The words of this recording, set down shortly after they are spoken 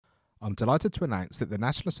I'm delighted to announce that the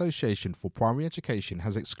National Association for Primary Education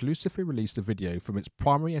has exclusively released a video from its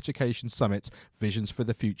Primary Education Summit, Visions for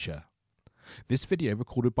the Future. This video,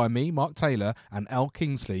 recorded by me, Mark Taylor, and Elle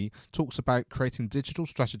Kingsley, talks about creating digital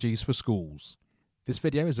strategies for schools. This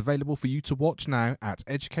video is available for you to watch now at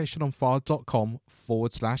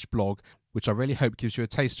educationonfire.com/blog, which I really hope gives you a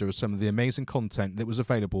taster of some of the amazing content that was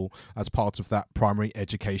available as part of that Primary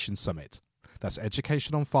Education Summit. That's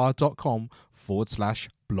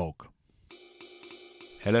educationonfire.com/blog.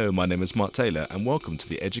 Hello, my name is Mark Taylor, and welcome to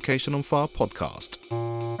the Education on Fire podcast.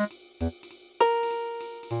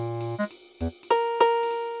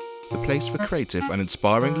 The place for creative and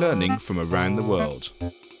inspiring learning from around the world.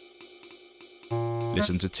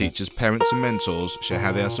 Listen to teachers, parents and mentors share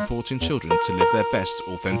how they are supporting children to live their best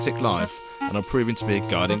authentic life and are proving to be a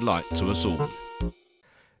guiding light to us all.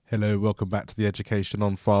 Hello, welcome back to the Education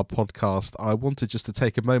on Fire podcast. I wanted just to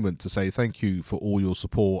take a moment to say thank you for all your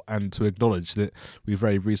support and to acknowledge that we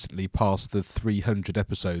very recently passed the 300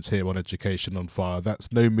 episodes here on Education on Fire.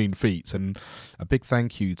 That's no mean feat, and a big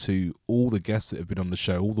thank you to all the guests that have been on the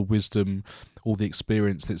show, all the wisdom, all the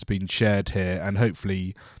experience that's been shared here, and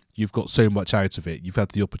hopefully you've got so much out of it. You've had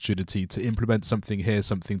the opportunity to implement something here,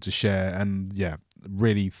 something to share, and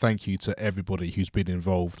really thank you to everybody who's been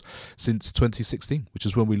involved since 2016, which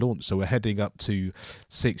is when we launched. So we're heading up to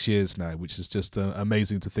 6 years now, which is just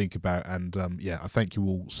amazing to think about. And I thank you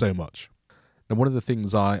all so much. And one of the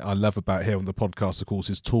things I love about here on the podcast, of course,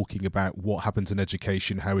 is talking about what happens in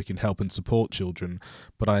education, how we can help and support children.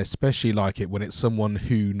 But I especially like it when it's someone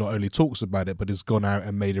who not only talks about it, but has gone out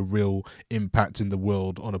and made a real impact in the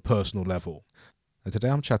world on a personal level. And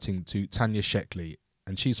today I'm chatting to Tanya Sheckley,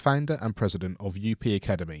 and she's founder and president of UP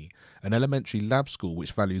Academy, an elementary lab school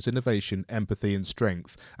which values innovation, empathy and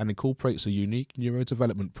strength and incorporates a unique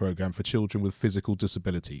neurodevelopment program for children with physical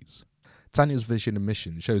disabilities. Tanya's vision and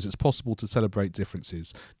mission shows it's possible to celebrate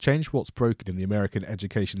differences, change what's broken in the American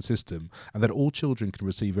education system, and that all children can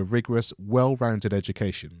receive a rigorous, well-rounded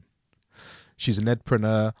education. She's an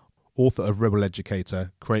edpreneur, author of Rebel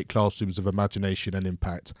Educator, Create Classrooms of Imagination and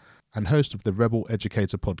Impact, and host of the Rebel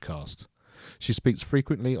Educator podcast. She speaks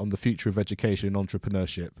frequently on the future of education and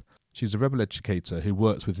entrepreneurship. She's a rebel educator who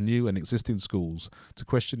works with new and existing schools to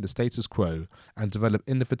question the status quo and develop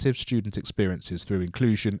innovative student experiences through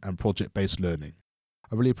inclusion and project-based learning.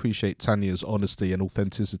 I really appreciate Tanya's honesty and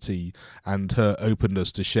authenticity and her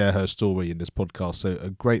openness to share her story in this podcast. So a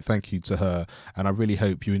great thank you to her, and I really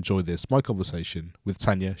hope you enjoy my conversation with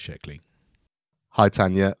Tanya Sheckley. Hi,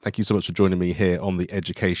 Tanya. Thank you so much for joining me here on the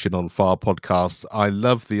Education on Fire podcast. I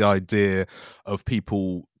love the idea of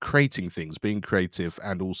people creating things, being creative,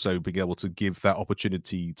 and also being able to give that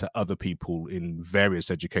opportunity to other people in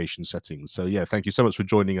various education settings. So, thank you so much for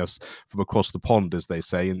joining us from across the pond, as they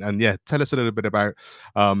say. And tell us a little bit about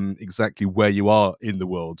exactly where you are in the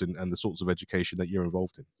world and the sorts of education that you're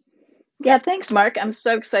involved in. Yeah, thanks, Mark. I'm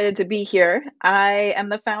so excited to be here. I am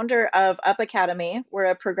the founder of Up Academy. We're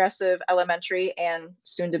a progressive elementary and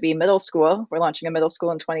soon to be middle school. We're launching a middle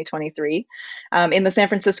school in 2023 in the San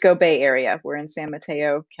Francisco Bay Area. We're in San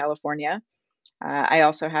Mateo, California. I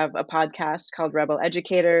also have a podcast called Rebel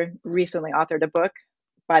Educator, recently authored a book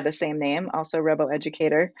by the same name, also Rebel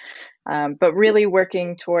Educator, but really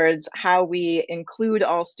working towards how we include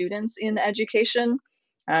all students in education.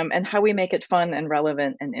 And how we make it fun and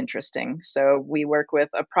relevant and interesting. So we work with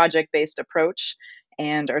a project-based approach,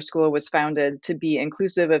 and our school was founded to be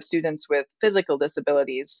inclusive of students with physical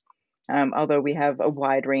disabilities, although we have a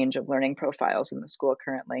wide range of learning profiles in the school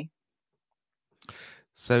currently.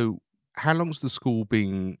 So how long's the school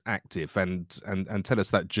been active, and tell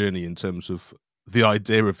us that journey in terms of the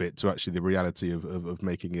idea of it to actually the reality of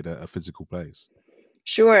making it a physical place?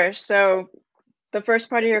 Sure. So the first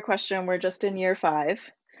part of your question, we're just in year 5.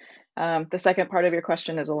 The second part of your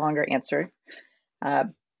question is a longer answer.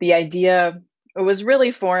 The idea was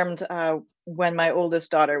really formed when my oldest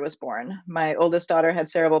daughter was born. My oldest daughter had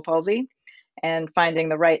cerebral palsy, and finding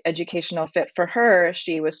the right educational fit for her,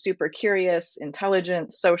 she was super curious,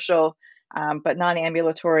 intelligent, social, but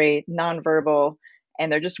non-ambulatory, nonverbal,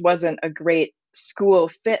 and there just wasn't a great school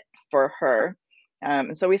fit for her.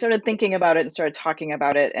 And so we started thinking about it and started talking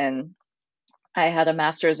about it, and I had a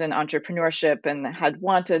master's in entrepreneurship and had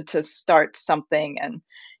wanted to start something and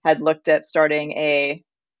had looked at starting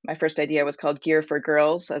my first idea was called Gear for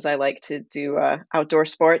Girls, as I like to do outdoor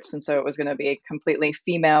sports. And so it was going to be completely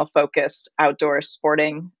female focused outdoor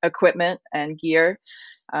sporting equipment and gear.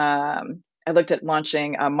 I looked at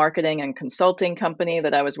launching a marketing and consulting company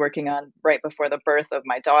that I was working on right before the birth of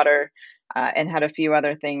my daughter, and had a few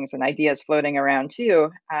other things and ideas floating around too.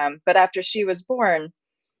 But after she was born,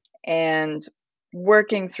 and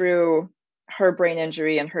working through her brain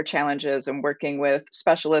injury and her challenges and working with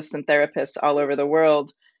specialists and therapists all over the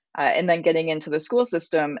world, and then getting into the school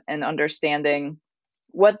system and understanding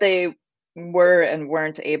what they were and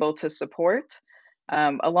weren't able to support,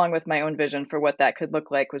 along with my own vision for what that could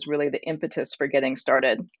look like, was really the impetus for getting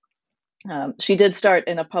started. She did start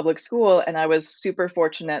in a public school, and I was super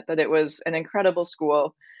fortunate that it was an incredible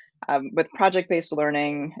school, with project based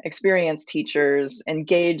learning, experienced teachers,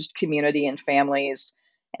 engaged community and families.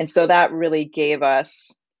 And so that really gave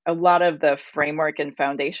us a lot of the framework and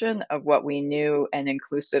foundation of what we knew an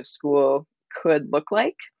inclusive school could look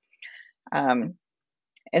like. Um,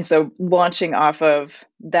 and so launching off of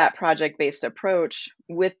that project-based approach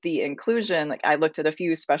with the inclusion, like I looked at a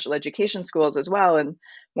few special education schools as well and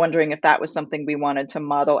wondering if that was something we wanted to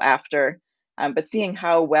model after. But seeing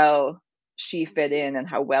how well she fit in and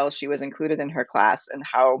how well she was included in her class and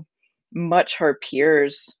how much her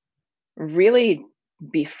peers really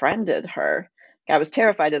befriended her. I was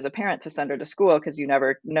terrified as a parent to send her to school because you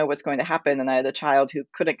never know what's going to happen. And I had a child who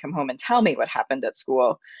couldn't come home and tell me what happened at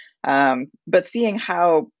school. But seeing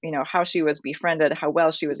how, how she was befriended, how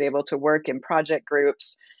well she was able to work in project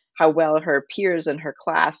groups, how well her peers in her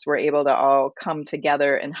class were able to all come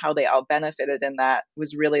together and how they all benefited in that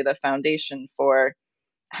was really the foundation for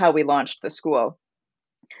how we launched the school.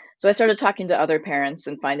 So I started talking to other parents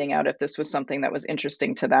and finding out if this was something that was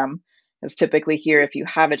interesting to them. As typically here, if you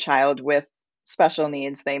have a child with special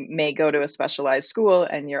needs, they may go to a specialized school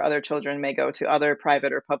and your other children may go to other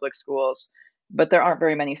private or public schools. But there aren't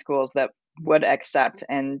very many schools that would accept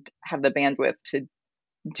and have the bandwidth to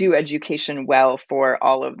do education well for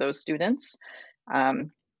all of those students.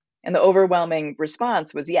 Um, and the overwhelming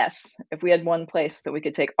response was yes, if we had one place that we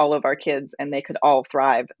could take all of our kids and they could all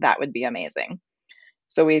thrive, that would be amazing.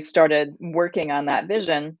 So we started working on that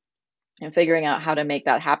vision and figuring out how to make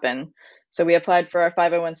that happen. So we applied for our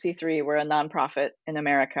 501c3. We're a nonprofit in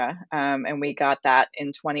America, and we got that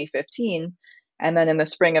in 2015. And then in the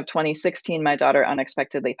spring of 2016, my daughter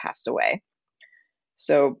unexpectedly passed away.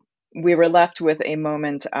 So we were left with a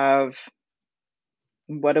moment of,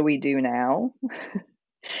 what do we do now?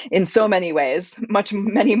 In so many ways,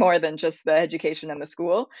 many more than just the education in the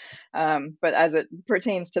school. But as it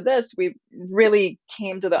pertains to this, we really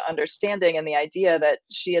came to the understanding and the idea that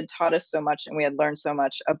she had taught us so much and we had learned so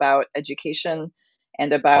much about education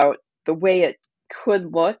and about the way it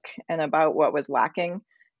could look and about what was lacking,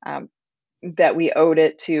 um, that we owed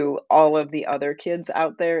it to all of the other kids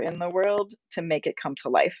out there in the world to make it come to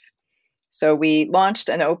life. So we launched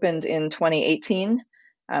and opened in 2018.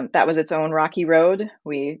 That was its own rocky road.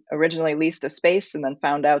 We originally leased a space and then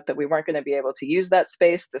found out that we weren't going to be able to use that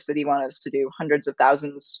space. The city wanted us to do hundreds of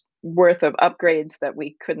thousands worth of upgrades that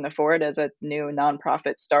we couldn't afford as a new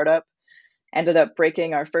nonprofit startup. Ended up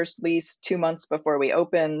breaking our first lease 2 months before we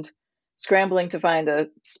opened, scrambling to find a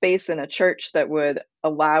space in a church that would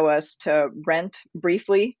allow us to rent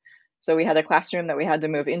briefly. So we had a classroom that we had to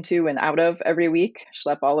move into and out of every week,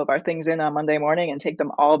 schlep all of our things in on Monday morning and take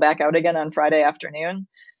them all back out again on Friday afternoon,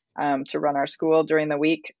 to run our school during the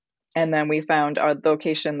week. And then we found our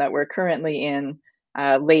location that we're currently in,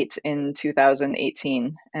 late in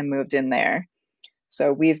 2018, and moved in there.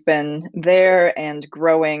 So we've been there and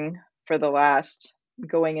growing for the last,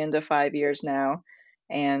 going into 5 years now,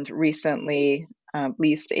 and recently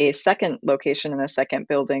leased a second location in a second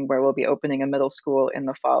building where we'll be opening a middle school in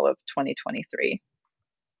the fall of 2023.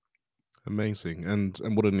 Amazing, and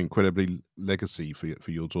what an incredibly legacy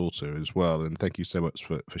for your daughter as well. And thank you so much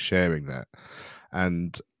for sharing that.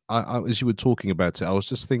 And as you were talking about it, I was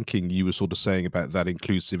just thinking you were sort of saying about that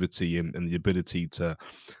inclusivity and the ability to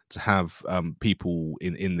have people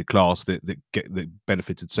in the class that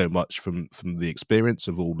benefited so much from the experience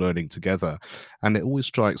of all learning together. And it always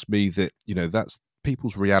strikes me that that's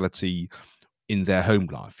people's reality in their home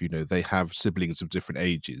life. They have siblings of different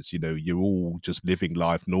ages. You're all just living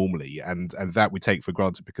life normally, and that we take for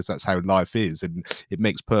granted because that's how life is. And it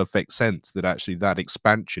makes perfect sense that actually that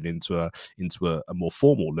expansion into a more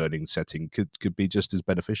formal learning setting could be just as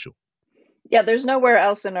beneficial. Yeah, there's nowhere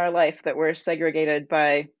else in our life that we're segregated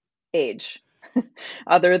by age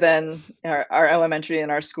other than our elementary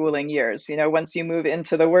and our schooling years. Once you move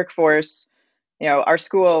into the workforce,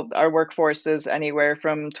 our workforce is anywhere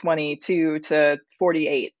from 22 to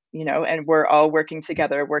 48, and we're all working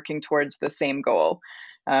together, working towards the same goal.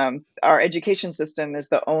 Our education system is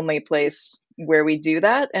the only place where we do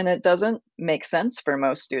that, and it doesn't make sense for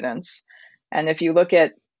most students. And if you look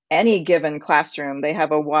at any given classroom, they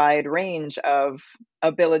have a wide range of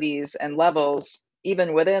abilities and levels,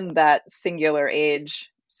 even within that singular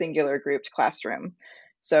age, singular grouped classroom.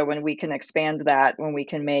 So when we can expand that, when we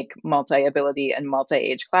can make multi-ability and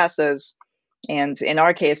multi-age classes, and in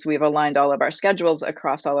our case, we've aligned all of our schedules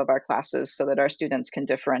across all of our classes so that our students can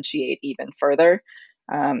differentiate even further.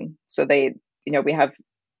 So we have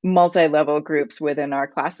multi-level groups within our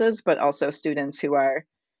classes, but also students who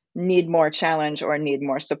need more challenge or need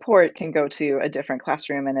more support can go to a different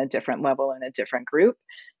classroom and a different level and a different group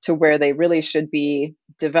to where they really should be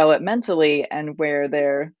developmentally and where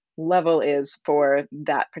their level is for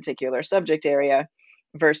that particular subject area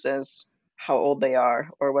versus how old they are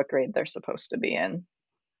or what grade they're supposed to be in.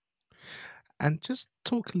 And just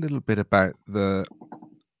talk a little bit about the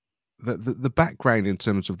background in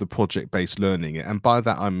terms of the project-based learning, and by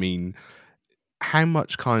that I mean how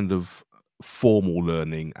much kind of formal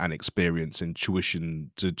learning and experience and tuition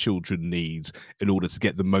do children need in order to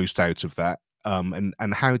get the most out of that?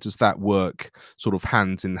 And how does that work sort of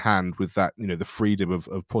hand in hand with that, the freedom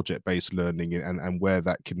of project-based learning, and where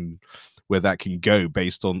that can go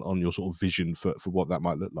based on your sort of vision for what that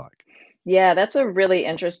might look like? Yeah, that's a really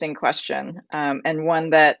interesting question, and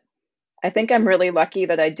one that I think I'm really lucky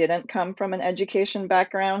that I didn't come from an education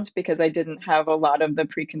background because I didn't have a lot of the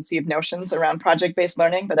preconceived notions around project-based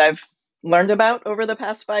learning that I've learned about over the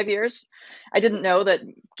past 5 years. I didn't know that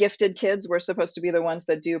gifted kids were supposed to be the ones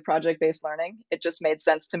that do project-based learning. It just made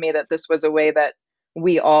sense to me that this was a way that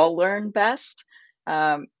we all learn best.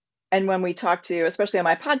 Um, and when we talk to, especially on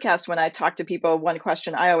my podcast, when I talk to people, one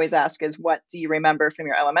question I always ask is, what do you remember from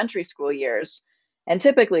your elementary school years? And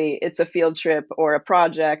typically it's a field trip or a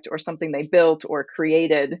project or something they built or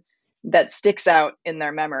created that sticks out in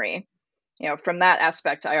their memory. From that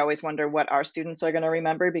aspect, I always wonder what our students are going to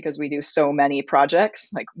remember because we do so many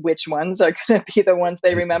projects. Like, which ones are going to be the ones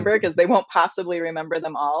they remember because they won't possibly remember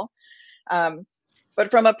them all. Um, but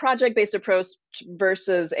from a project-based approach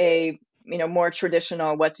versus a more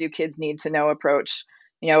traditional what do kids need to know approach,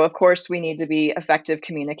 of course we need to be effective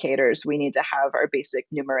communicators. We need to have our basic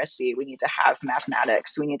numeracy. We need to have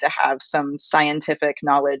mathematics. We need to have some scientific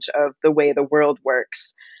knowledge of the way the world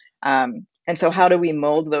works. And so how do we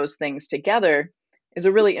mold those things together is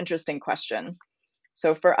a really interesting question.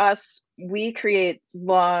 So for us, we create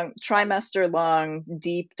trimester long,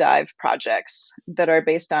 deep dive projects that are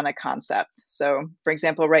based on a concept. So, for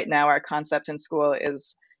example, right now our concept in school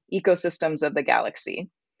is ecosystems of the galaxy.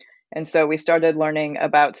 And so we started learning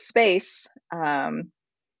about space,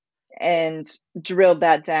 and drilled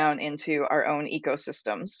that down into our own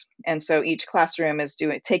ecosystems. And so each classroom is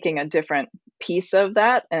taking a different piece of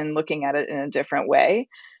that and looking at it in a different way.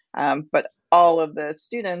 But all of the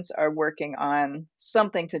students are working on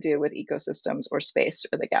something to do with ecosystems or space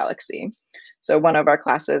or the galaxy. So one of our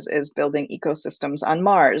classes is building ecosystems on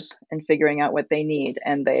Mars and figuring out what they need.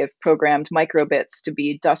 And they've programmed microbits to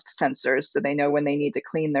be dust sensors so they know when they need to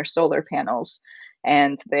clean their solar panels.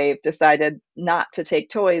 And they've decided not to take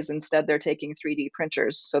toys. Instead, they're taking 3D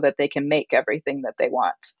printers so that they can make everything that they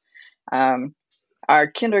want. Um, our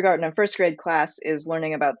kindergarten and first grade class is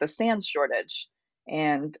learning about the sand shortage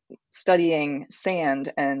and studying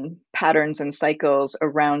sand and patterns and cycles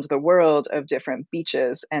around the world of different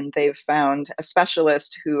beaches. And they've found a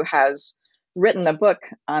specialist who has written a book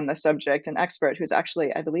on the subject, an expert who's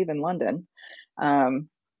actually, I believe, in London, um,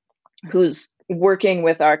 who's working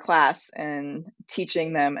with our class and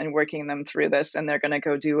teaching them and working them through this. And they're going to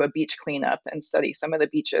go do a beach cleanup and study some of the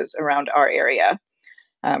beaches around our area.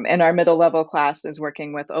 And our middle level class is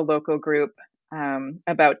working with a local group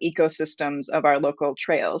about ecosystems of our local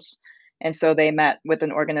trails. And so they met with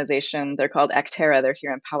an organization, they're called Acterra, they're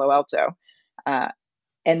here in Palo Alto. Uh,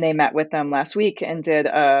 and they met with them last week and did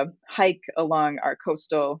a hike along our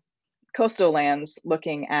coastal lands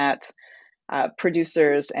looking at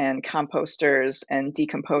producers and composters and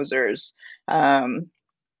decomposers, and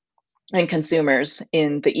consumers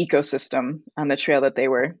in the ecosystem on the trail that they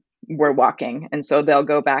were walking. And so they'll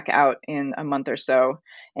go back out in a month or so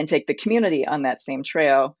and take the community on that same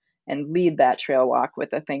trail and lead that trail walk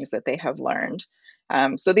with the things that they have learned.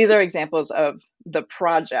 So these are examples of the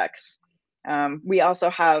projects. We also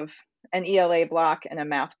have an ELA block and a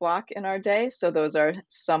math block in our day, so those are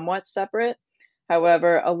somewhat separate.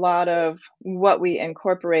 However, a lot of what we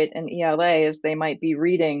incorporate in ELA is they might be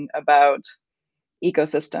reading about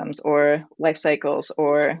ecosystems or life cycles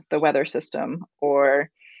or the weather system or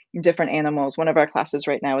different animals. One of our classes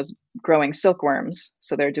right now is growing silkworms,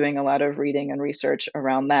 so they're doing a lot of reading and research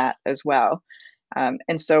around that as well.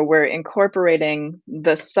 And so we're incorporating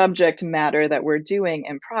the subject matter that we're doing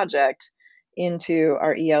in project into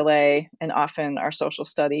our ELA, and often our social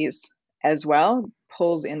studies as well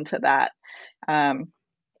pulls into that. And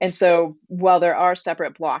so while there are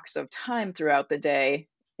separate blocks of time throughout the day,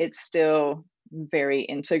 it's still very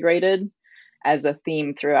integrated as a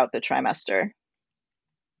theme throughout the trimester.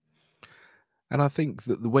 And I think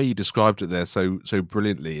that the way you described it there so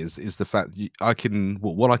brilliantly is the fact I can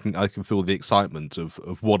I can feel the excitement of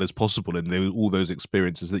what is possible in all those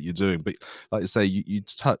experiences that you're doing. But like I say, you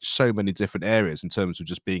touch so many different areas in terms of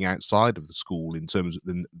just being outside of the school, in terms of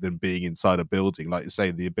than being inside a building. Like you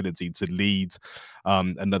say, the ability to lead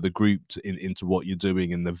another group into what you're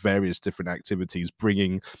doing and the various different activities,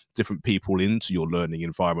 bringing different people into your learning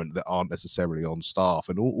environment that aren't necessarily on staff,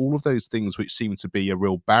 and all of those things which seem to be a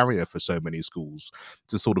real barrier for so many schools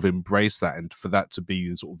to sort of embrace that, and for that to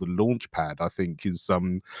be sort of the launch pad, I think is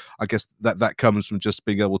I guess that comes from just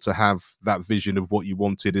being able to have that vision of what you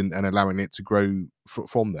wanted, and allowing it to grow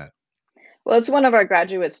from there. Well, it's one of our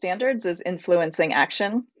graduate standards is influencing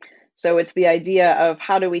action. So it's the idea of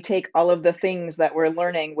how do we take all of the things that we're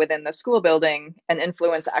learning within the school building and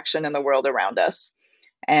influence action in the world around us.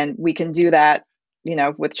 And we can do that,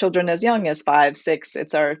 with children as young as 5, 6.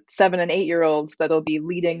 It's our 7 and 8 year olds that'll be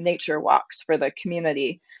leading nature walks for the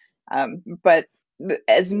community. But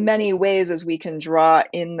as many ways as we can draw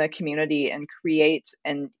in the community and create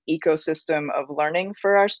an ecosystem of learning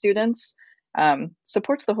for our students,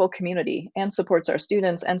 supports the whole community and supports our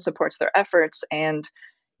students and supports their efforts and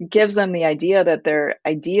gives them the idea that their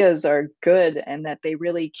ideas are good and that they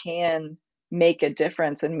really can make a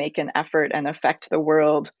difference and make an effort and affect the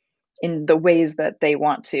world in the ways that they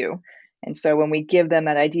want to. And so when we give them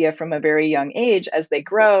that idea from a very young age, as they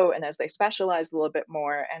grow and as they specialize a little bit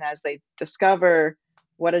more and as they discover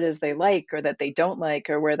what it is they like or that they don't like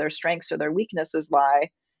or where their strengths or their weaknesses lie,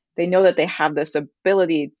 they know that they have this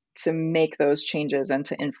ability to make those changes and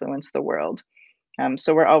to influence the world.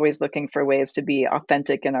 So we're always looking for ways to be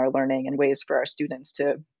authentic in our learning and ways for our students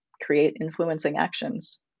to create influencing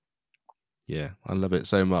actions. Yeah, I love it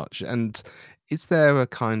so much. And is there a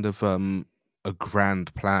kind of a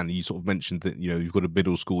grand plan? You sort of mentioned that you've got a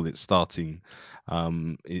middle school that's starting.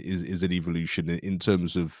 Is an evolution in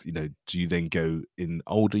terms of do you then go in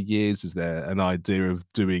older years? Is there an idea of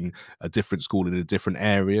doing a different school in a different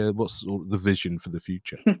area? What's sort of the vision for the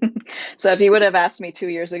future? So if you would have asked me 2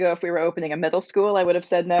 years ago if we were opening a middle school, I would have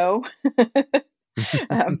said no.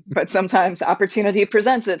 But sometimes opportunity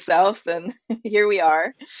presents itself, and here we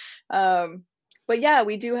are. Um, but yeah,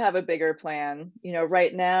 we do have a bigger plan.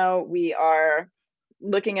 Right now we are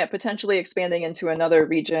looking at potentially expanding into another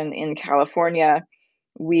region in California.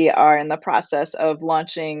 We are in the process of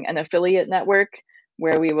launching an affiliate network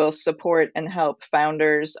where we will support and help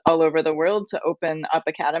founders all over the world to open up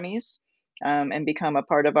academies, and become a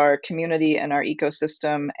part of our community and our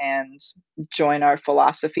ecosystem and join our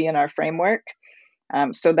philosophy and our framework.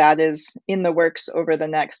 So that is in the works over the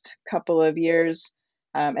next couple of years,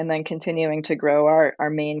 and then continuing to grow our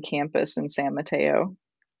main campus in San Mateo.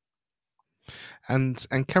 And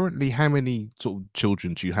currently, how many sort of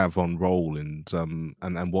children do you have on roll, and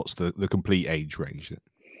what's the complete age range?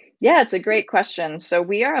 Yeah, it's a great question. So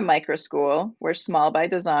we are a micro school. We're small by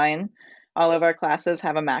design. All of our classes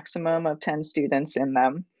have a maximum of 10 students in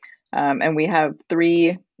them. And we have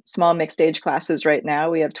 3 small mixed age classes right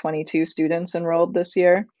now. We have 22 students enrolled this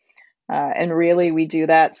year. And really, we do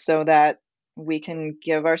that so that we can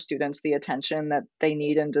give our students the attention that they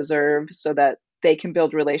need and deserve so that they can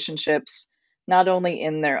build relationships not only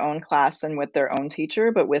in their own class and with their own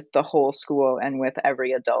teacher, but with the whole school and with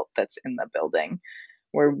every adult that's in the building.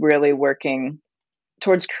 We're really working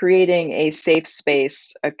towards creating a safe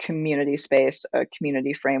space, a community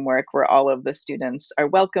framework where all of the students are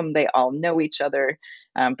welcome. They all know each other.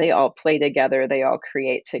 They all play together. They all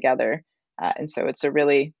create together. And so it's a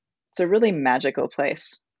really magical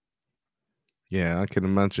place. Yeah, I can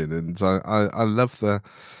imagine, and I love the.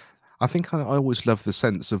 I think I always love the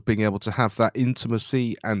sense of being able to have that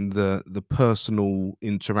intimacy and the personal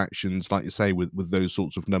interactions, like you say, with those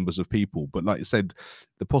sorts of numbers of people. But like you said,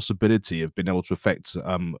 the possibility of being able to affect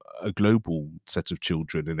a global set of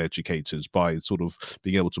children and educators by sort of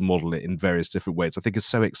being able to model it in various different ways, I think is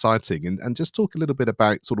so exciting. And just talk a little bit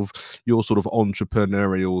about sort of your sort of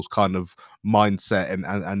entrepreneurial kind of mindset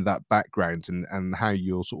and that background, and how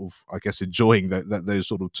you're sort of, I guess, enjoying that those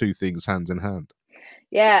sort of two things hand in hand.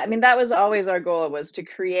 Yeah, I mean, that was always our goal was to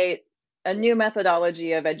create a new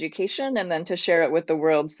methodology of education and then to share it with the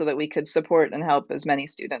world so that we could support and help as many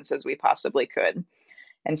students as we possibly could.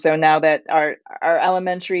 And so now that our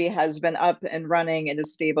elementary has been up and running, it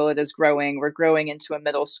is stable, it is growing. We're growing into a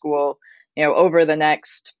middle school. Over the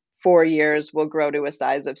next 4 years, we'll grow to a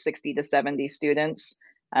size of 60 to 70 students,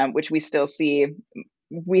 which we see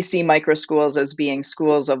micro schools as being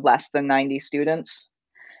schools of less than 90 students.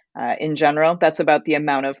 In general, that's about the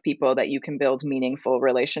amount of people that you can build meaningful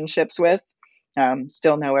relationships with.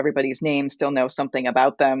 still know everybody's name, still know something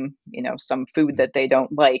about them, some food that they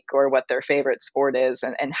don't like or what their favorite sport is,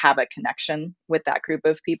 and have a connection with that group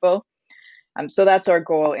of people. So that's our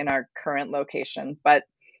goal in our current location. But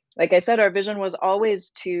like I said, our vision was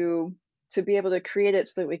always to be able to create it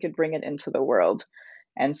so that we could bring it into the world.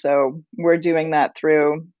 And so we're doing that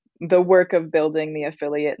through the work of building the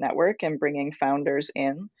affiliate network and bringing founders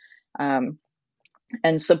in, um,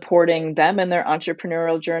 and supporting them in their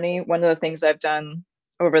entrepreneurial journey. One of the things I've done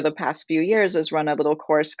over the past few years is run a little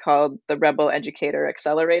course called the Rebel Educator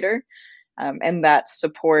Accelerator, and that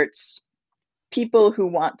supports people who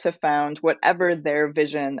want to found whatever their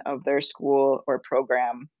vision of their school or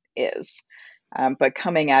program is, but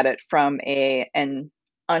coming at it from an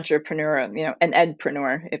entrepreneur, an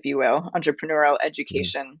edpreneur, if you will, entrepreneurial Mm.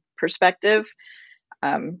 education perspective.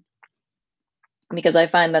 Um, because I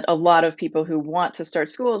find that a lot of people who want to start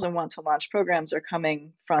schools and want to launch programs are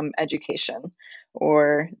coming from education,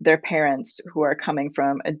 or their parents who are coming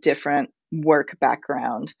from a different work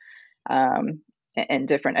background, um, and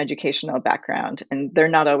different educational background. And they're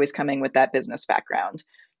not always coming with that business background,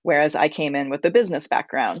 whereas I came in with a business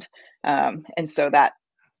background. And so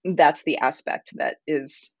that's the aspect that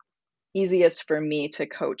is easiest for me to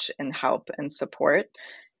coach and help and support.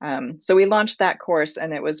 So we launched that course,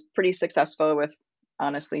 and it was pretty successful, with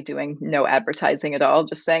honestly doing no advertising at all,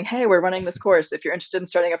 just saying, hey, we're running this course. If you're interested in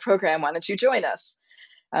starting a program, why don't you join us?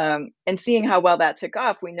 And seeing how well that took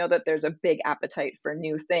off, we know that there's a big appetite for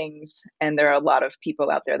new things, and there are a lot of people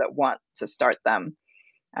out there that want to start them.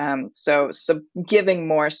 So giving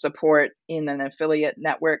more support in an affiliate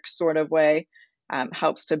network sort of way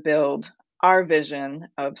helps to build our vision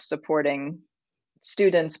of supporting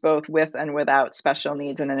students both with and without special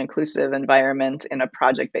needs in an inclusive environment, in a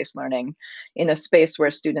project-based learning, in a space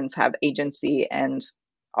where students have agency, and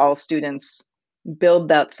all students build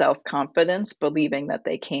that self-confidence, believing that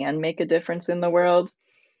they can make a difference in the world,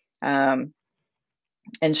 um,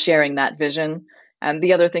 and sharing that vision. And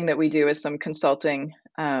the other thing that we do is some consulting,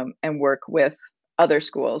 and work with other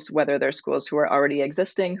schools, whether they're schools who are already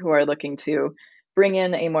existing, who are looking to bring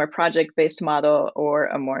in a more project-based model or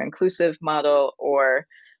a more inclusive model, or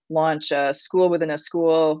launch a school within a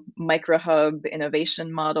school, micro-hub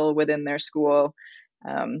innovation model within their school,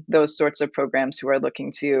 those sorts of programs, who are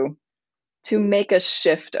looking to make a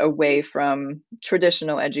shift away from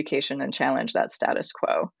traditional education and challenge that status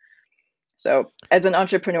quo. So, as an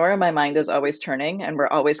entrepreneur, my mind is always turning, and we're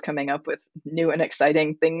always coming up with new and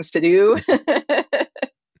exciting things to do.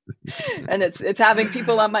 And it's having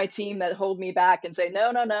people on my team that hold me back and say,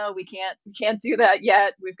 no, no, no, we can't do that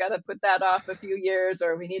yet. We've got to put that off a few years,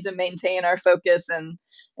 or we need to maintain our focus and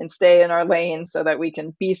stay in our lane so that we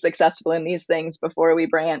can be successful in these things before we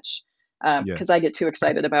branch. Yeah. Because I get too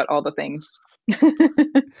excited about all the things.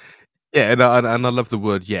 Yeah, and I love the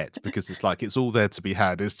word "yet" because it's like it's all there to be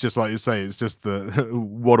had. It's just like you say, it's just the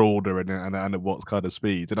what order and at what kind of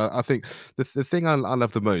speed. And I think the thing I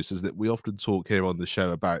love the most is that we often talk here on the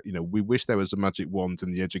show about, we wish there was a magic wand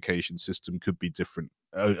and the education system could be different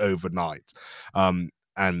overnight.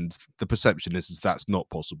 And the perception is that's not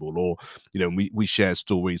possible, or we share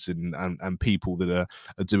stories and people that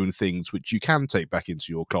are doing things which you can take back into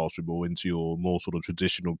your classroom or into your more sort of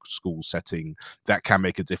traditional school setting that can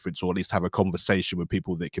make a difference, or at least have a conversation with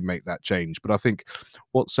people that can make that change. But I think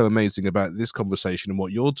what's so amazing about this conversation and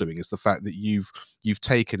what you're doing is the fact that you've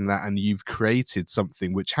taken that and you've created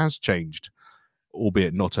something which has changed,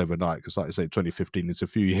 albeit not overnight, because like I say, 2015 is a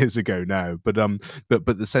few years ago now. But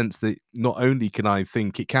the sense that not only can I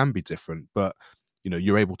think it can be different, but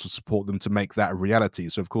you're able to support them to make that a reality.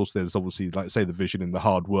 So of course there's obviously, like I say, the vision and the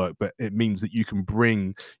hard work, but it means that you can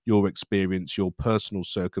bring your experience, your personal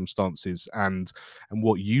circumstances, and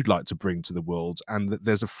what you'd like to bring to the world, and that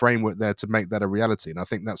there's a framework there to make that a reality. And I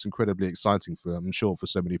think that's incredibly exciting for, I'm sure, for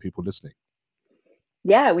so many people listening.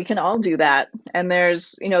 Yeah, we can all do that. And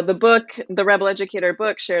there's, the book, the Rebel Educator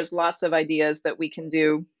book, shares lots of ideas that we can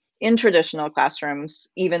do in traditional classrooms,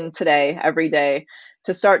 even today, every day,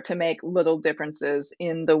 to start to make little differences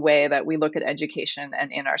in the way that we look at education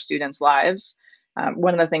and in our students' lives.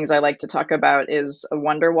 One of the things I like to talk about is a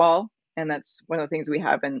wonder wall. And that's one of the things we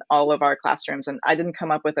have in all of our classrooms. And I didn't come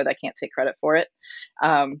up with it, I can't take credit for it.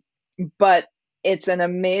 But it's an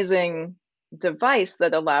amazing device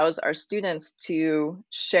that allows our students to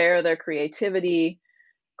share their creativity,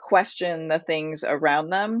 question the things around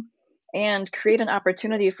them, and create an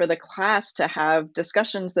opportunity for the class to have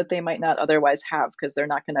discussions that they might not otherwise have, because they're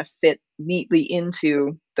not going to fit neatly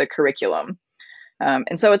into the curriculum.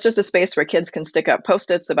 And so it's just a space where kids can stick up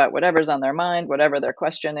post-its about whatever's on their mind, whatever their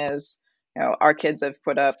question is, Our kids have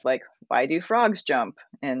put up like, why do frogs jump?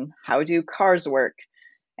 And how do cars work?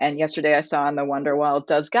 And yesterday I saw on the Wonderwall,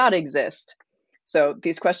 does God exist? So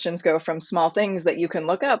these questions go from small things that you can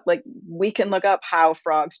look up, like we can look up how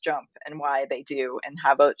frogs jump and why they do and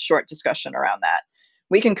have a short discussion around that.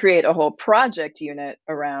 We can create a whole project unit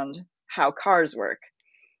around how cars work.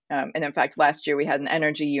 And in fact, last year we had an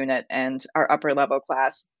energy unit, and our upper level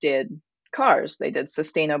class did cars. They did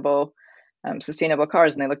sustainable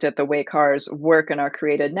cars, and they looked at the way cars work and are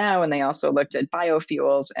created now. And they also looked at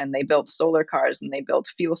biofuels, and they built solar cars, and they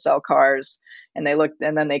built fuel cell cars, and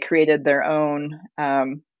then they created their own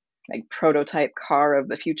like prototype car of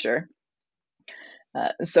the future.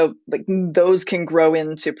 So like those can grow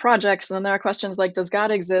into projects. And then there are questions like, does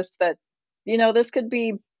God exist? That this could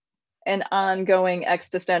be an ongoing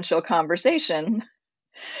existential conversation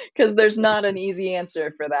because there's not an easy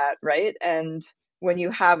answer for that, right? And when you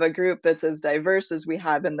have a group that's as diverse as we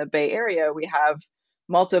have in the Bay Area, we have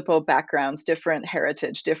multiple backgrounds, different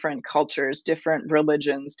heritage, different cultures, different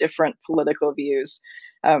religions, different political views.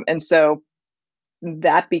 And so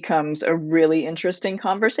that becomes a really interesting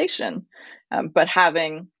conversation. But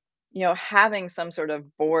having some sort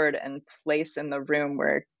of board and place in the room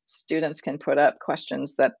where students can put up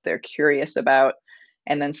questions that they're curious about,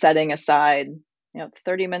 and then setting aside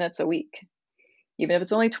 30 minutes a week, even if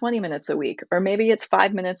it's only 20 minutes a week, or maybe it's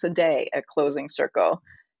 5 minutes a day at closing circle,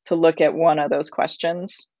 to look at one of those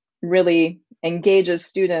questions really engages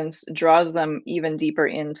students, draws them even deeper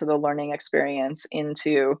into the learning experience,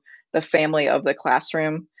 into the family of the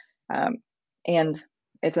classroom. And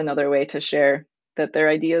it's another way to share that their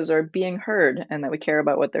ideas are being heard and that we care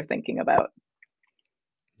about what they're thinking about.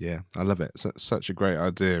 Yeah, I love it. Such a great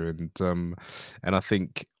idea, and I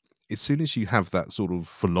think as soon as you have that sort of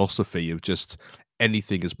philosophy of just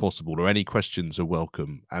anything is possible or any questions are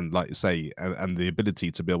welcome, and like you say, and the ability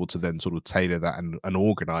to be able to then sort of tailor that and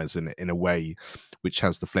organize in it in a way which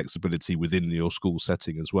has the flexibility within your school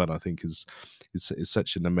setting as well, I think is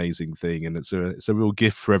such an amazing thing, and it's a real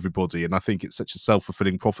gift for everybody. And I think it's such a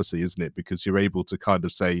self-fulfilling prophecy, isn't it? Because you're able to kind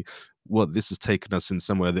of say, well, this has taken us in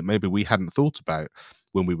somewhere that maybe we hadn't thought about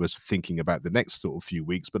when we was thinking about the next sort of few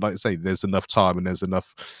weeks. But like I say, there's enough time and there's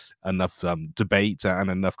enough debate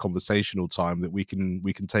and enough conversational time that we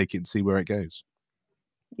can take it and see where it goes.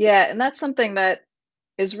 Yeah, and that's something that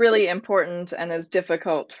is really important and is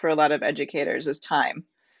difficult for a lot of educators is time.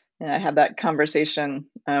 And I had that conversation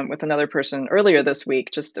with another person earlier this week,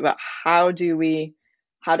 just about how do we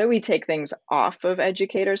take things off of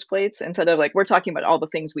educators' plates, instead of like we're talking about all the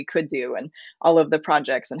things we could do and all of the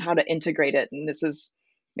projects and how to integrate it. And this is,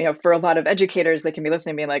 for a lot of educators, they can be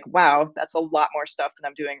listening and being like, wow, that's a lot more stuff than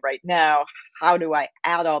I'm doing right now. How do I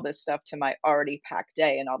add all this stuff to my already packed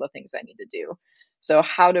day and all the things I need to do? So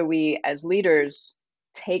how do we as leaders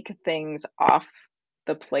take things off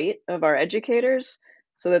the plate of our educators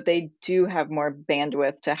so that they do have more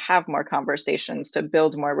bandwidth to have more conversations, to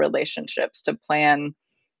build more relationships, to plan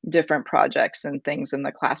different projects and things in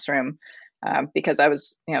the classroom? Because I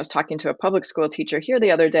was talking to a public school teacher here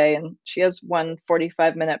the other day, and she has one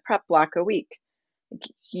 45-minute prep block a week.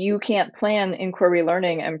 You can't plan inquiry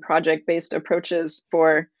learning and project-based approaches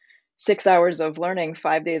for 6 hours of learning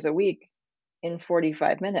 5 days a week in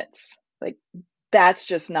 45 minutes. Like, that's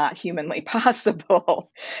just not humanly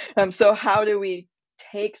possible. So how do we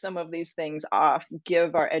take some of these things off,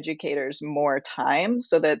 give our educators more time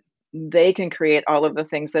so that they can create all of the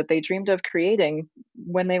things that they dreamed of creating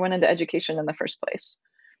when they went into education in the first place?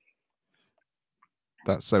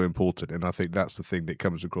 That's so important, and I think that's the thing that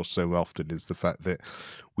comes across so often is the fact that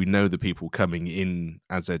we know the people coming in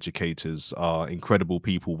as educators are incredible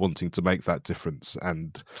people wanting to make that difference,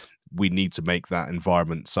 and we need to make that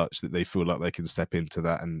environment such that they feel like they can step into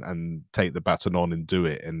that and take the baton on and do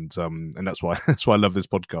it. And that's why that's why I love this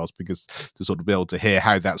podcast, because to sort of be able to hear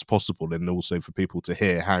how that's possible, and also for people to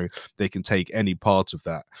hear how they can take any part of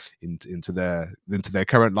that into their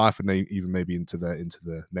current life, and even maybe into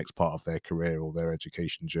the next part of their career or their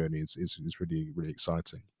education journey is really really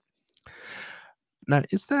exciting. Now,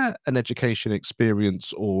 is there an education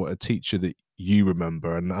experience or a teacher that you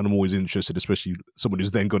remember? And I'm always interested, especially someone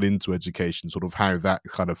who's then got into education, sort of how that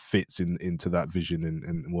kind of fits into that vision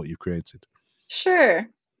and what you've created. Sure. I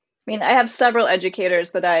mean, I have several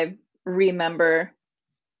educators that I remember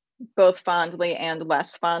both fondly and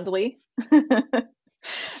less fondly.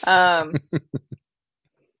 um,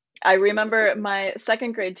 I remember my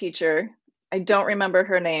second grade teacher. I don't remember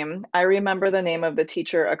her name. I remember the name of the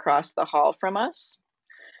teacher across the hall from us.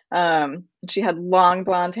 She had long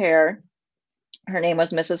blonde hair. Her name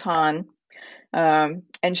was Mrs. Hahn.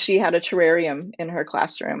 And she had a terrarium in her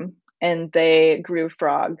classroom, and they grew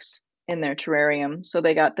frogs in their terrarium. So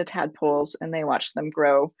they got the tadpoles and they watched them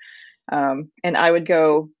grow. And I would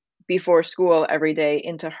go before school every day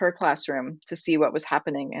into her classroom to see what was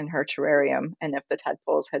happening in her terrarium and if the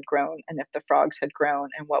tadpoles had grown and if the frogs had grown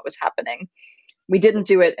and what was happening. We didn't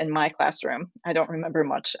do it in my classroom. I don't remember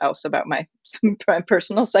much else about my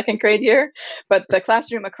personal second grade year, but the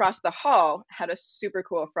classroom across the hall had a super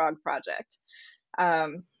cool frog project.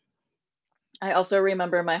 Um, I also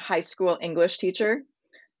remember my high school English teacher.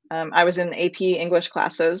 I was in AP English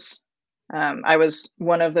classes. I was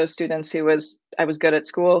one of those students I was good at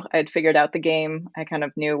school. I had figured out the game. I kind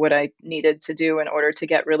of knew what I needed to do in order to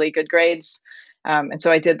get really good grades. And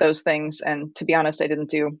so I did those things. And to be honest, I didn't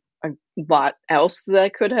do a lot else that I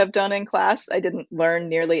could have done in class. I didn't learn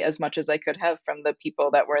nearly as much as I could have from the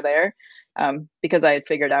people that were there, because I had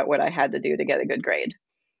figured out what I had to do to get a good grade,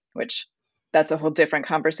 which that's a whole different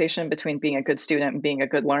conversation between being a good student and being a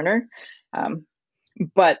good learner. Um,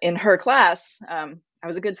 but in her class, I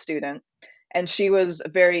was a good student, and she was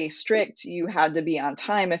very strict. You had to be on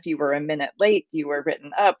time. If you were a minute late, you were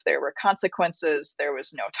written up. There were consequences. There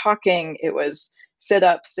was no talking. It was sit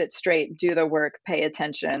up, sit straight, do the work, pay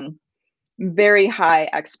attention. Very high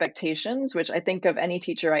expectations, which I think of any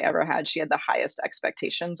teacher I ever had, she had the highest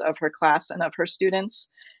expectations of her class and of her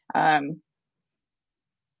students. Um,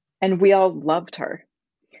 and we all loved her.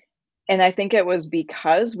 And I think it was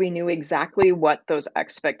because we knew exactly what those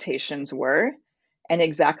expectations were and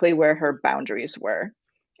exactly where her boundaries were.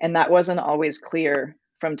 And that wasn't always clear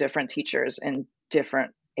from different teachers in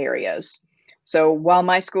different areas. So while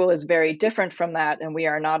my school is very different from that, and we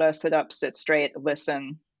are not a sit up, sit straight,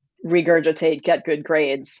 listen, regurgitate, get good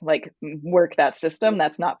grades, like work that system,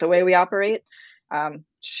 that's not the way we operate.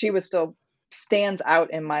 She was still stands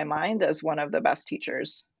out in my mind as one of the best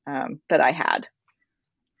teachers that I had.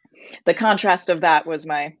 The contrast of that was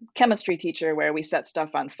my chemistry teacher, where we set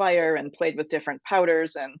stuff on fire and played with different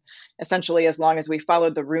powders. And essentially, as long as we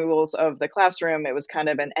followed the rules of the classroom, it was kind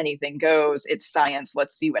of an anything goes. It's science.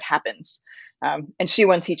 Let's see what happens. And she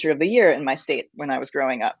won Teacher of the Year in my state when I was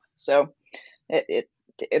growing up. So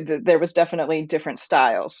there was definitely different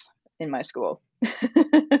styles in my school.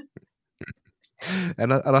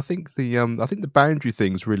 And I think the boundary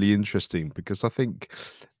thing's really interesting because I think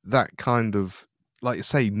that kind of, like you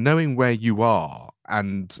say, knowing where you are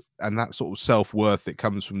and that sort of self-worth that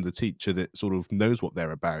comes from the teacher that sort of knows what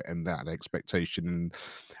they're about, and that expectation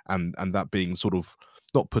and that being sort of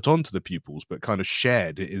not put onto the pupils but kind of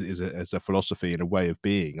shared as a philosophy and a way of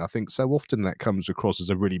being. I think so often that comes across as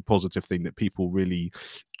a really positive thing that people really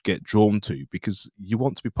get drawn to, because you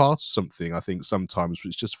want to be part of something. I think sometimes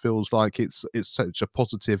which just feels like it's such a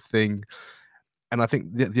positive thing. And I think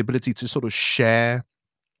the ability to sort of share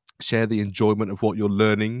the enjoyment of what you're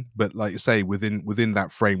learning, but like you say, within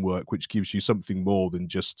that framework, which gives you something more than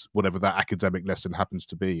just whatever that academic lesson happens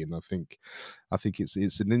to be. And I think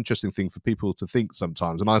it's an interesting thing for people to think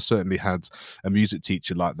sometimes. And I certainly had a music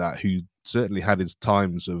teacher like that, who certainly had his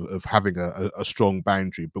times of having a strong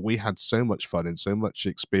boundary, but we had so much fun and so much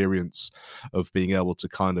experience of being able to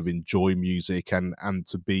kind of enjoy music and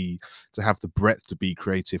to have the breadth to be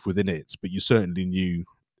creative within it. But you certainly knew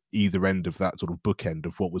either end of that sort of bookend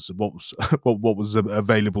of what was what was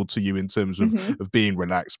available to you in terms Hmm. of being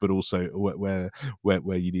relaxed, but also where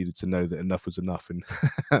you needed to know that enough was enough,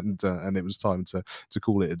 and and it was time to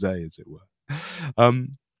call it a day, as it were.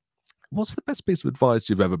 Um, what's the best piece of advice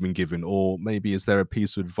you've ever been given, or maybe is there a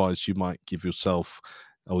piece of advice you might give yourself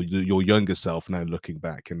or your younger self now looking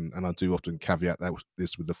back? And I do often caveat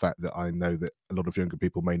this with the fact that I know that a lot of younger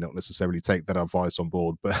people may not necessarily take that advice on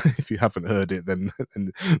board, but if you haven't heard it, then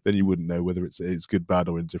you wouldn't know whether it's good, bad,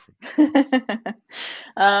 or indifferent.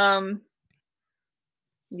 um,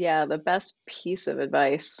 yeah, the best piece of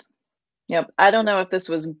advice. Yep. I don't know if this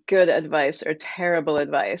was good advice or terrible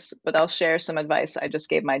advice, but I'll share some advice I just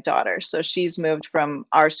gave my daughter. So she's moved from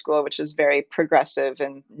our school, which is very progressive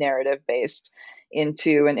and narrative based,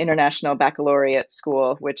 into an international baccalaureate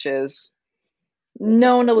school, which is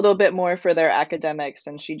known a little bit more for their academics.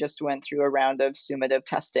 And she just went through a round of summative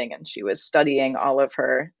testing, and she was studying all of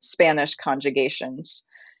her Spanish conjugations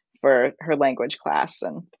for her language class.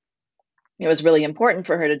 And it was really important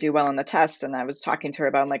for her to do well on the test. And I was talking to her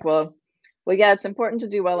about, I'm like, well, yeah, it's important to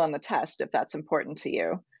do well on the test if that's important to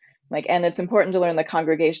you. Like, and it's important to learn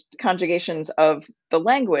the conjugations of the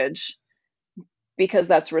language, because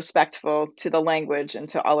that's respectful to the language and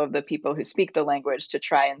to all of the people who speak the language, to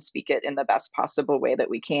try and speak it in the best possible way that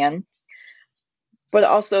we can. But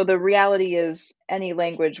also, the reality is any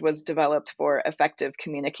language was developed for effective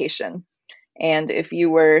communication. And if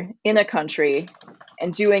you were in a country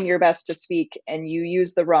and doing your best to speak and you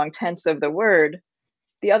use the wrong tense of the word,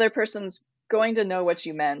 the other person's going to know what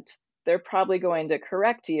you meant. They're probably going to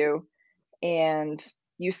correct you, and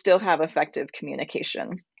you still have effective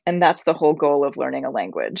communication. And that's the whole goal of learning a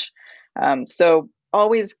language. So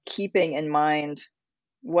always keeping in mind,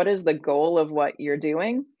 what is the goal of what you're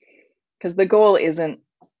doing? Because the goal isn't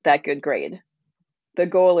that good grade. The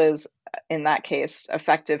goal is, in that case,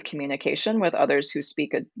 effective communication with others who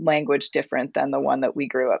speak a language different than the one that we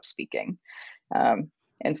grew up speaking. Um,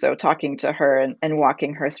 and so talking to her and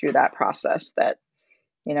walking her through that process, that,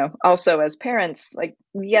 also as parents, like,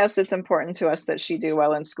 yes, it's important to us that she do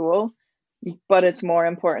well in school, but it's more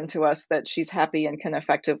important to us that she's happy and can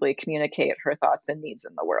effectively communicate her thoughts and needs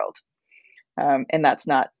in the world. And that's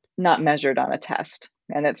not measured on a test.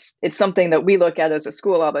 And it's something that we look at as a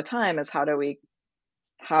school all the time, is how do we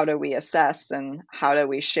assess and how do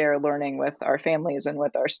we share learning with our families and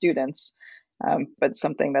with our students. But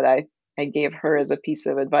something that I gave her as a piece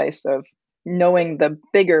of advice of knowing the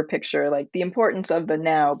bigger picture, like the importance of the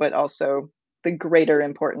now, but also the greater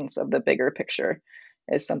importance of the bigger picture,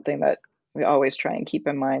 is something that we always try and keep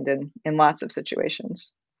in mind in lots of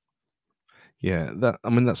situations. Yeah,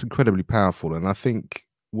 that's incredibly powerful, and I think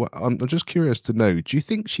I'm just curious to know: do you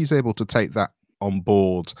think she's able to take that on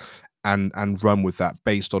board and run with that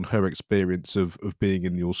based on her experience of being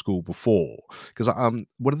in your school before? Because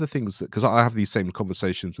one of the things that, because I have these same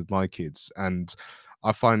conversations with my kids, and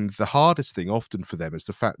I find the hardest thing often for them is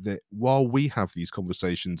the fact that while we have these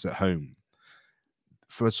conversations at home,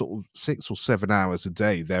 for sort of 6 or 7 hours a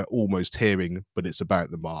day, they're almost hearing, but it's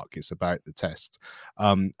about the mark, it's about the test,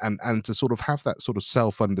 and to sort of have that sort of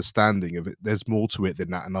self understanding of it. There's more to it than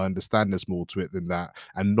that, and I understand there's more to it than that,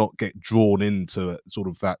 and not get drawn into sort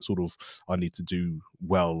of that sort of I need to do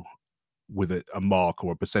well with a mark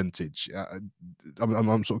or a percentage.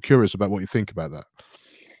 I'm sort of curious about what you think about that.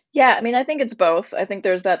 Yeah, I mean, I think it's both. I think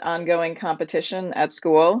there's that ongoing competition at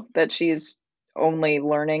school that she's only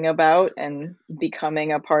learning about and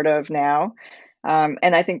becoming a part of now. And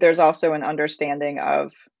I think there's also an understanding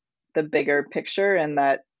of the bigger picture, and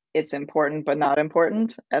that it's important but not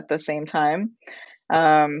important at the same time.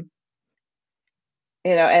 Um,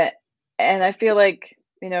 you know, and I feel like,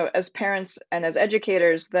 as parents and as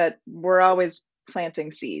educators, that we're always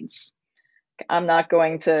planting seeds. I'm not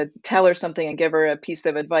going to tell her something and give her a piece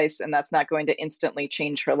of advice, and that's not going to instantly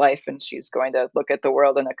change her life, and she's going to look at the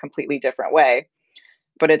world in a completely different way.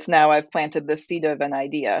 But it's now I've planted the seed of an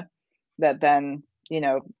idea that then,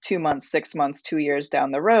 2 months, 6 months, 2 years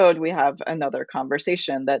down the road, we have another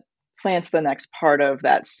conversation that plants the next part of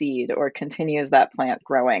that seed or continues that plant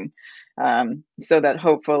growing, so that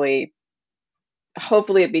hopefully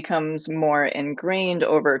it becomes more ingrained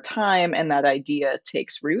over time and that idea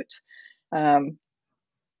takes root. Um,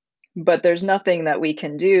 but there's nothing that we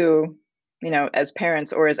can do, as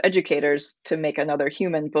parents or as educators, to make another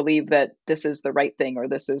human believe that this is the right thing or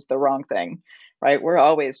this is the wrong thing, right? We're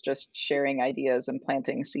always just sharing ideas and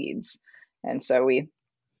planting seeds. And so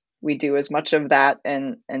we do as much of that,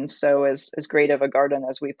 and so as great of a garden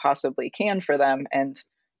as we possibly can for them. And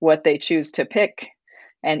what they choose to pick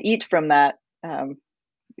and eat from that,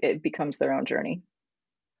 it becomes their own journey.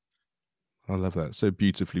 I love that. So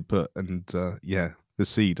beautifully put. And yeah, the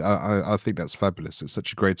seed. I think that's fabulous. It's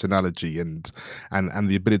such a great analogy, and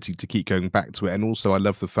the ability to keep going back to it. And also, I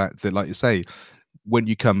love the fact that, like you say, when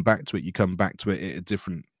you come back to it, you come back to it at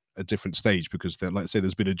a different stage, because there, like I say,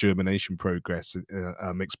 there's been a germination progress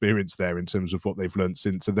experience there in terms of what they've learned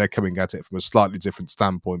since, so they're coming at it from a slightly different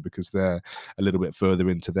standpoint because they're a little bit further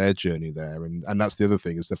into their journey there. And that's the other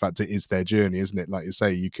thing, is the fact it is their journey, isn't it? Like you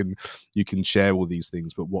say, you can share all these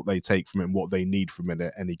things, but what they take from it and what they need from it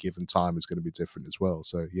at any given time is going to be different as well.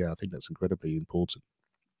 So yeah, I think that's incredibly important.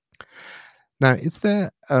 Now, is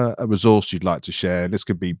there a resource you'd like to share? And this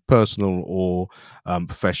could be personal or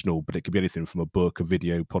professional, but it could be anything from a book, a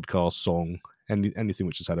video, podcast, song, anything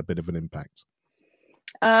which has had a bit of an impact.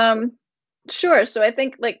 Um, sure. So I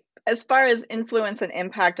think, like, as far as influence and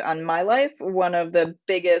impact on my life, one of the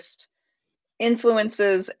biggest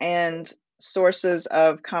influences and sources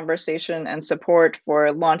of conversation and support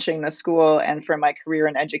for launching the school and for my career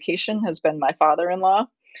in education has been my father-in-law.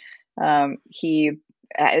 He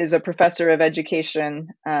is a professor of education,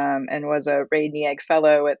 and was a Ray Niag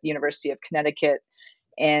Fellow at the University of Connecticut.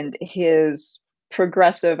 And his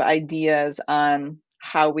progressive ideas on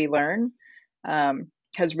how we learn,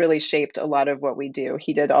 has really shaped a lot of what we do.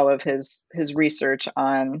 He did all of his research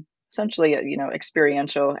on essentially,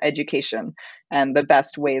 experiential education and the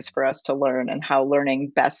best ways for us to learn, and how learning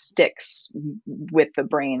best sticks with the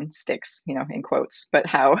brain, sticks, in quotes, but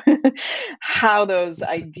how how those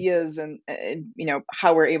ideas and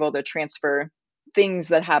how we're able to transfer things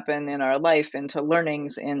that happen in our life into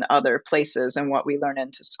learnings in other places and what we learn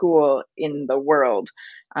into school in the world.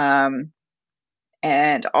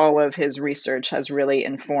 And all of his research has really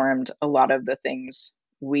informed a lot of the things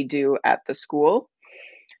we do at the school.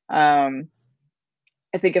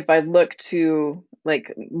 I think if I look to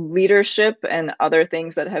like leadership and other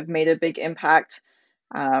things that have made a big impact,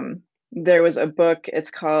 there was a book,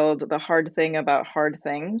 it's called The Hard Thing About Hard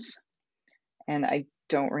Things. And I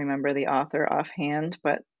don't remember the author offhand,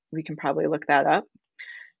 but we can probably look that up.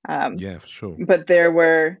 Yeah, for sure. But there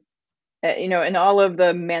were, in all of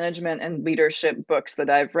the management and leadership books that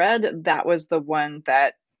I've read, that was the one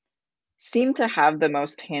that seemed to have the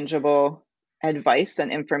most tangible advice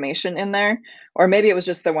and information in there. Or maybe it was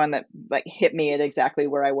just the one that like hit me at exactly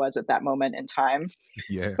where I was at that moment in time.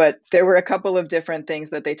 Yeah. But there were a couple of different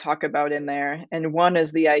things that they talk about in there. And one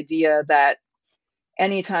is the idea that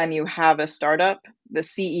anytime you have a startup, the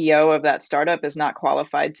CEO of that startup is not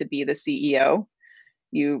qualified to be the CEO.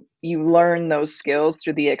 You learn those skills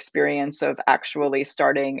through the experience of actually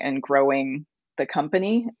starting and growing the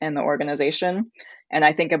company and the organization. And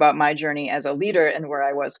I think about my journey as a leader and where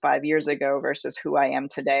I was 5 years ago versus who I am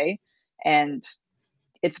today. And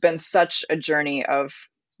it's been such a journey of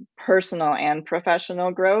personal and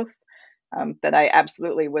professional growth, that I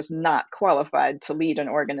absolutely was not qualified to lead an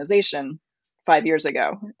organization 5 years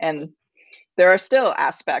ago. And there are still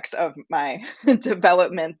aspects of my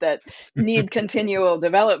development that need continual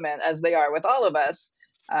development, as they are with all of us.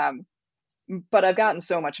 Um, but I've gotten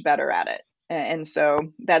so much better at it. And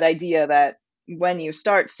so that idea that when you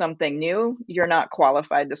start something new, you're not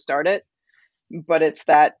qualified to start it, but it's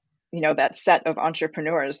that, that set of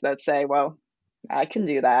entrepreneurs that say, well, I can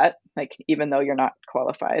do that, like, even though you're not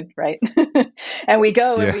qualified, right? And we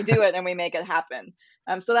go and Yeah. we do it and we make it happen.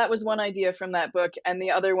 So that was one idea from that book. And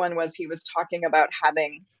the other one was he was talking about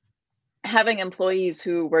having employees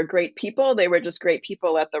who were great people. They were just great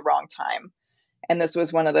people at the wrong time. And this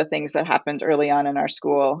was one of the things that happened early on in our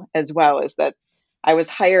school as well, is that I was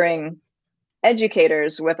hiring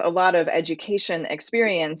educators with a lot of education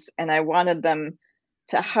experience, and I wanted them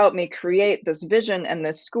to help me create this vision and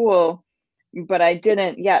this school, but I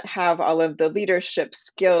didn't yet have all of the leadership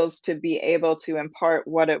skills to be able to impart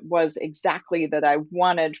what it was exactly that I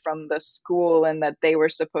wanted from the school and that they were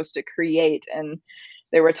supposed to create. And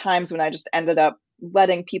there were times when I just ended up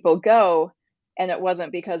letting people go. And it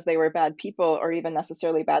wasn't because they were bad people or even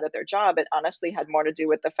necessarily bad at their job. It honestly had more to do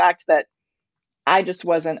with the fact that I just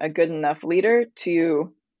wasn't a good enough leader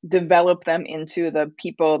to develop them into the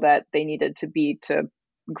people that they needed to be to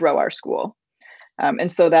grow our school.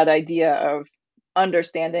 And so that idea of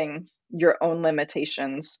understanding your own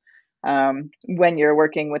limitations, when you're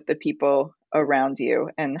working with the people around you,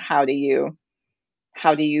 and how do you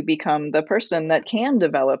become the person that can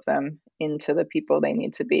develop them into the people they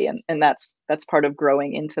need to be, and that's part of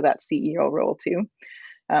growing into that CEO role too.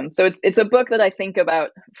 So it's a book that I think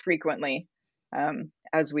about frequently,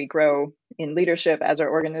 as we grow in leadership, as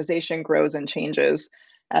our organization grows and changes,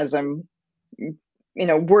 as I'm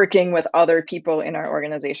working with other people in our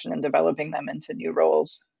organization and developing them into new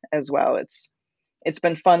roles as well. It's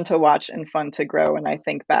been fun to watch and fun to grow. And I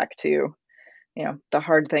think back to the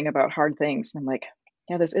hard thing about hard things. I'm like,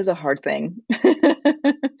 yeah, this is a hard thing.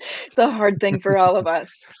 It's a hard thing for all of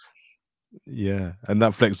us. Yeah, and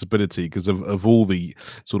that flexibility, because of all the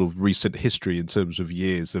sort of recent history in terms of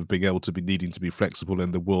years of being able to be needing to be flexible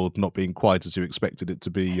in the world not being quite as you expected it to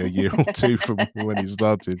be a year or two from when you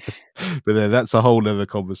started. But then that's a whole other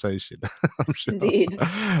conversation, I'm sure. Indeed.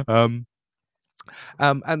 Um,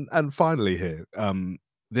 and finally here, the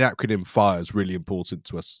acronym FIRE is really important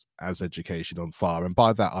to us as Education on Fire, and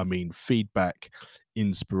by that I mean feedback,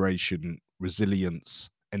 inspiration, resilience,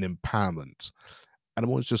 and empowerment. And I'm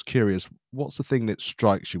always just curious, what's the thing that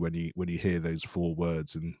strikes you when you hear those four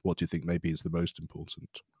words, and what do you think maybe is the most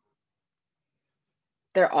important?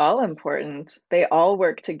 They're all important. They all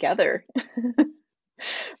work together.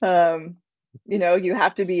 um, you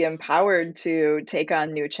have to be empowered to take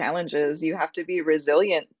on new challenges. You have to be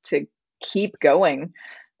resilient to keep going.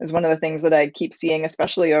 Is one of the things that I keep seeing,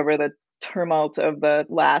 especially over the tumult of the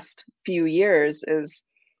last few years, is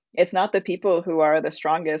it's not the people who are the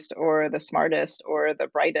strongest or the smartest or the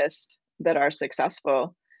brightest that are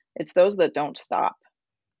successful. It's those that don't stop.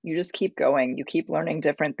 You just keep going. You keep learning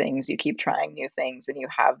different things. You keep trying new things, and you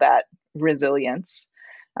have that resilience.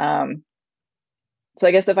 Um, so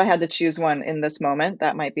I guess if I had to choose one in this moment,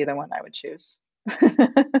 that might be the one I would choose.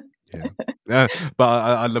 Yeah. Yeah, but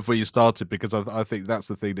I love where you started, because I think that's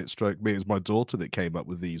the thing that struck me. It was my daughter that came up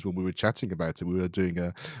with these when we were chatting about it. We were doing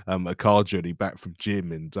a car journey back from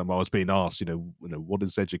gym, and I was being asked, what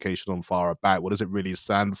is Education on Fire about? What does it really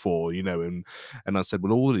stand for? And I said,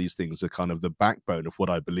 well, all of these things are kind of the backbone of what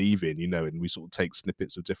I believe in, and we sort of take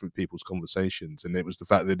snippets of different people's conversations, and it was the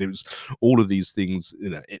fact that it was all of these things,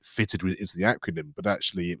 it fitted with it's the acronym, but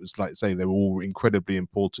actually it was like saying they were all incredibly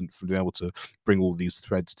important for being able to bring all these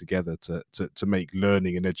threads together to make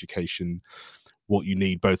learning and education what you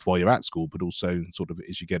need, both while you're at school, but also sort of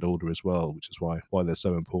as you get older as well, which is why they're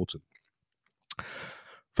so important.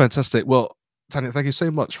 Fantastic. Well, Tanya, thank you so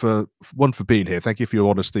much for being here. Thank you for your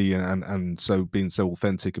honesty and so being so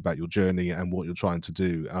authentic about your journey and what you're trying to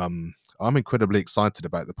do. I'm incredibly excited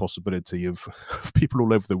about the possibility of people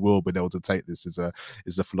all over the world being able to take this as a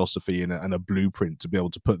philosophy and a blueprint to be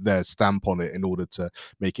able to put their stamp on it in order to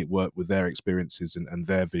make it work with their experiences and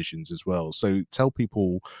their visions as well. So tell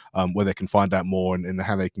people where they can find out more and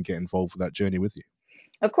how they can get involved with that journey with you.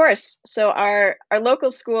 Of course. So our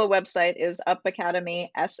local school website is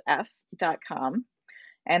upacademysf.com,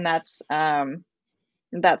 and that's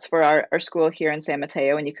for our school here in San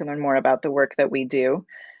Mateo, and you can learn more about the work that we do.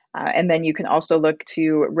 And then you can also look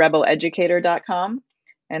to rebeleducator.com,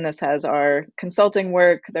 and this has our consulting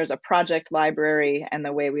work. There's a project library and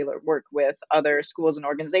the way we work with other schools and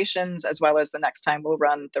organizations, as well as the next time we'll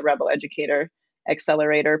run the Rebel Educator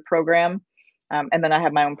Accelerator program. And then I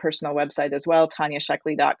have my own personal website as well,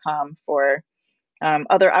 tanyasheckley.com, for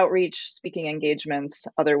other outreach, speaking engagements,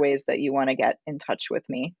 other ways that you want to get in touch with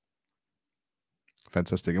me.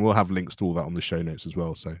 Fantastic. And we'll have links to all that on the show notes as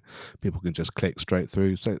well, so people can just click straight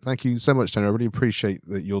through. So thank you so much, Tanya. I really appreciate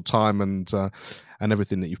your time and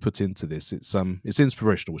everything that you've put into this. It's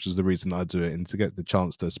inspirational, which is the reason I do it, and to get the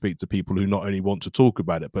chance to speak to people who not only want to talk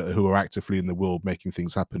about it, but who are actively in the world making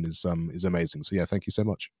things happen is amazing. So yeah, thank you so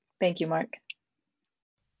much. Thank you, Mark.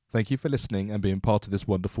 Thank you for listening and being part of this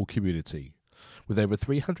wonderful community. With over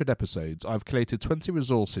 300 episodes, I've collated 20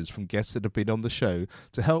 resources from guests that have been on the show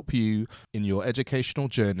to help you in your educational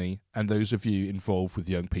journey and those of you involved with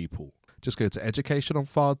young people. Just go to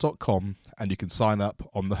educationonfire.com and you can sign up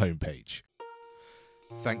on the homepage.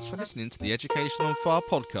 Thanks for listening to the Education on Fire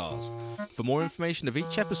podcast. For more information of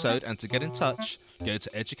each episode and to get in touch, go to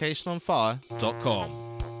educationonfire.com.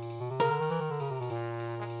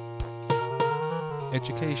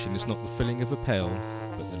 Education is not the filling of a pail,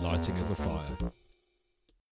 but the lighting of a fire.